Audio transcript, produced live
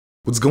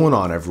What's going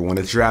on, everyone?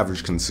 It's your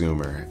average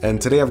consumer,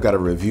 and today I've got a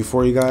review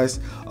for you guys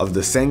of the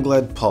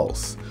Sengled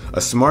Pulse,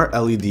 a smart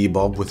LED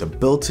bulb with a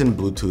built-in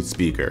Bluetooth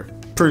speaker.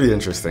 Pretty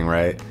interesting,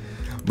 right?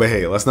 But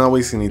hey, let's not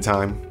waste any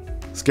time.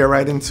 Let's get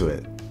right into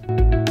it.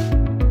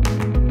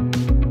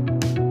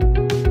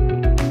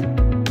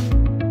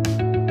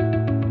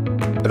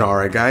 And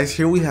alright guys,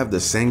 here we have the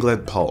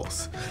Sengled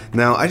Pulse.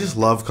 Now, I just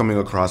love coming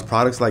across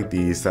products like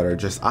these that are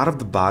just out of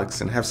the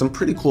box and have some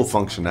pretty cool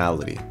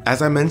functionality.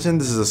 As I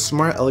mentioned, this is a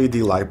smart LED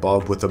light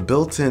bulb with a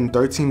built-in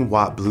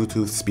 13-watt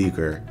Bluetooth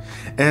speaker.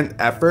 And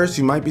at first,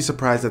 you might be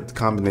surprised at the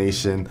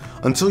combination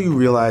until you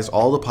realize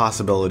all the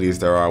possibilities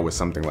there are with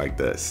something like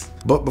this.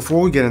 But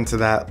before we get into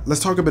that,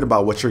 let's talk a bit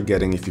about what you're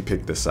getting if you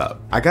pick this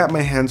up. I got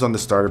my hands on the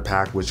starter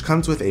pack, which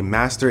comes with a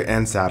master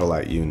and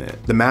satellite unit.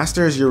 The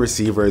master is your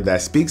receiver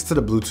that speaks to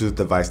the Bluetooth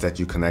device that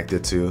you connect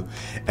it to,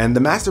 and the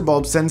master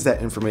bulb sends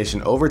that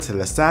information over to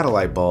the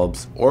satellite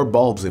bulbs, or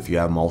bulbs if you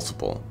have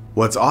multiple.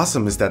 What's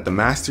awesome is that the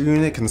master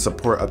unit can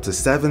support up to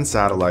 7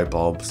 satellite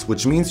bulbs,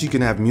 which means you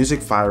can have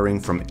music firing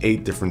from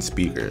 8 different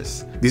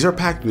speakers. These are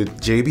packed with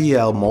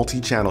JBL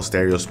multi-channel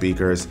stereo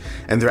speakers,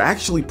 and they're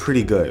actually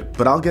pretty good,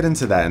 but I'll get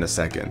into that in a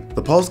second.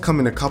 The Pulse come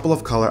in a couple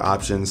of color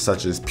options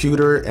such as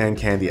pewter and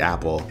candy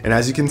apple, and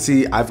as you can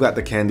see, I've got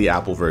the candy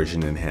apple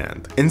version in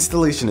hand.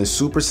 Installation is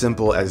super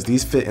simple as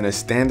these fit in a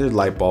standard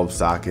light bulb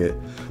socket,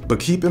 but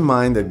keep in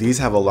mind that these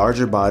have a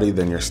larger body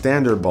than your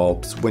standard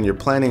bulbs when you're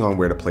planning on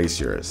where to place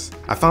yours.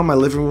 I found my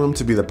living room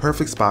to be the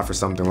perfect spot for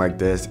something like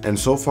this, and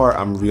so far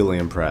I'm really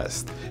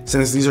impressed.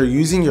 Since these are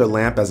using your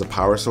lamp as a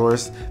power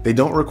source, they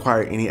don't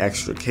require any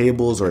extra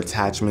cables or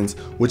attachments,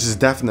 which is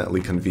definitely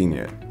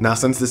convenient. Now,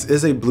 since this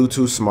is a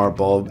Bluetooth smart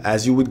bulb,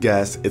 as you would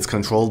guess, it's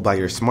controlled by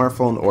your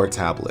smartphone or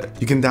tablet.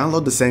 You can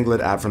download the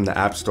Sengled app from the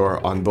App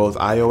Store on both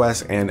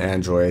iOS and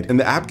Android, and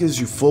the app gives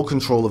you full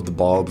control of the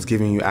bulbs,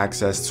 giving you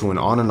access to an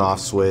on and off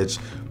switch,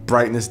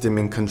 brightness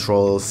dimming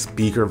controls,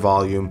 speaker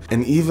volume,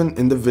 and even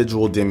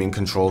individual dimming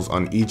controls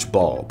on each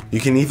bulb. You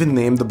can even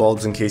name the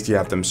bulbs in case you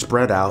have them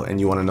spread out and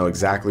you want to know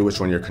exactly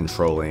which one you're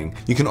controlling.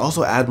 You can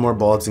also add more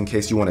bulbs in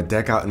case you want to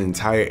deck out an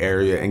entire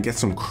area and get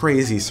some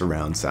crazy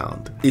surround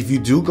sound. If you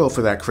do go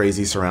for that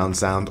crazy surround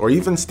sound, or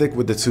even stick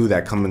with the 2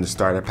 that come in the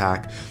starter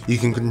pack, you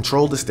can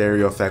control the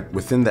stereo effect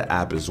within the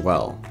app as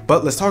well.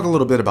 But let's talk a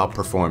little bit about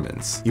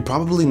performance. You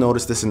probably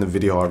noticed this in the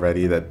video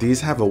already that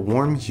these have a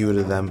warm hue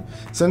to them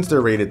since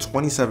they're rated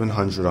 2700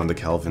 on the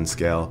Kelvin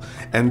scale,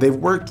 and they've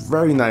worked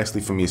very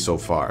nicely for me so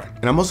far.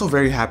 And I'm also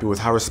very happy with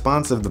how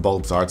responsive the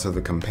bulbs are to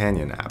the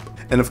companion app.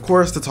 And of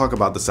course, to talk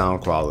about the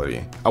sound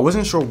quality. I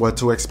wasn't sure what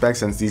to expect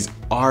since these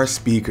are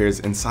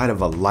speakers inside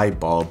of a light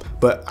bulb,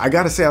 but I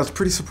gotta say I was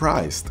pretty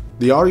surprised.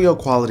 The audio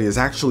quality is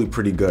actually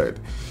pretty good.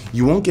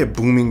 You won't get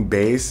booming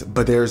bass,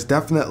 but there's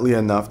definitely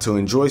enough to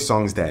enjoy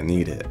songs that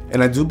need it.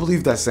 And I do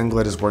believe that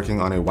Sengled is working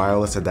on a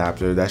wireless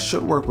adapter that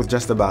should work with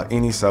just about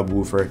any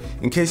subwoofer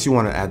in case you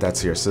want to add that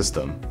to your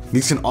system.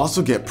 These can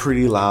also get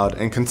pretty loud,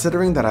 and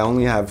considering that I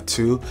only have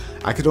 2,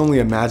 I could only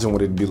imagine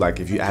what it'd be like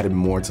if you added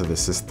more to the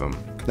system.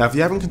 Now, if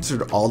you haven't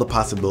considered all the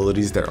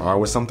possibilities there are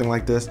with something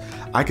like this,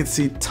 I could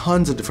see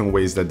tons of different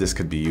ways that this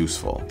could be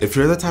useful. If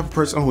you're the type of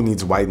person who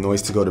needs white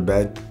noise to go to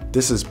bed,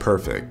 this is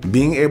perfect.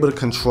 Being able to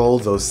control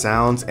those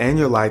sounds and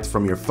your lights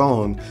from your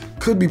phone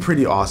could be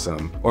pretty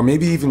awesome, or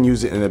maybe even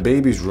use it in a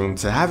baby's room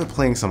to have it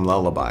playing some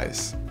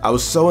lullabies. I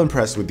was so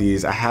impressed with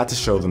these, I had to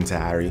show them to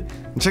Ari,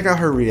 and check out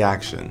her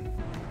reaction.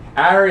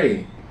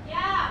 Ari!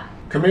 Yeah?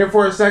 Come here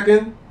for a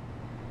second.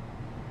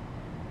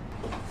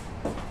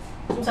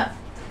 What's up?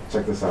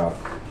 Check this out.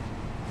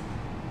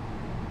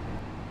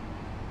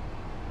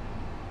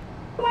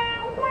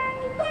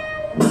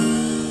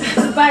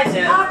 Bye,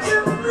 Joe.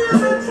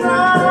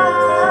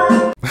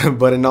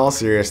 But in all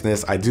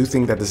seriousness, I do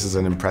think that this is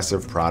an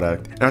impressive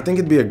product, and I think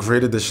it'd be a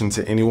great addition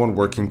to anyone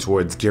working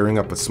towards gearing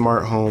up a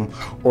smart home,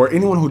 or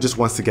anyone who just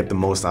wants to get the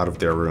most out of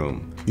their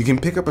room. You can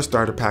pick up a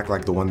starter pack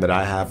like the one that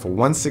I have for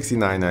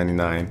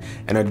 $169.99,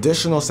 and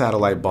additional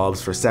satellite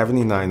bulbs for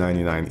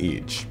 $79.99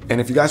 each.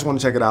 And if you guys want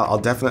to check it out, I'll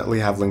definitely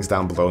have links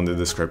down below in the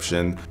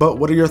description. But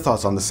what are your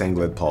thoughts on the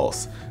Sengled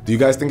Pulse? Do you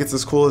guys think it's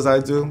as cool as I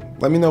do?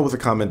 Let me know with a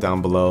comment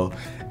down below.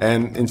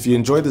 And if you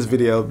enjoyed this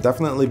video,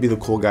 definitely be the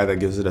cool guy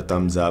that gives it a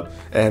thumbs up,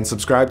 and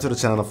subscribe to the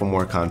channel for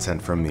more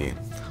content from me.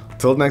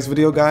 Till the next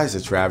video guys,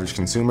 it's your average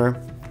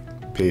consumer.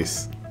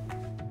 Peace.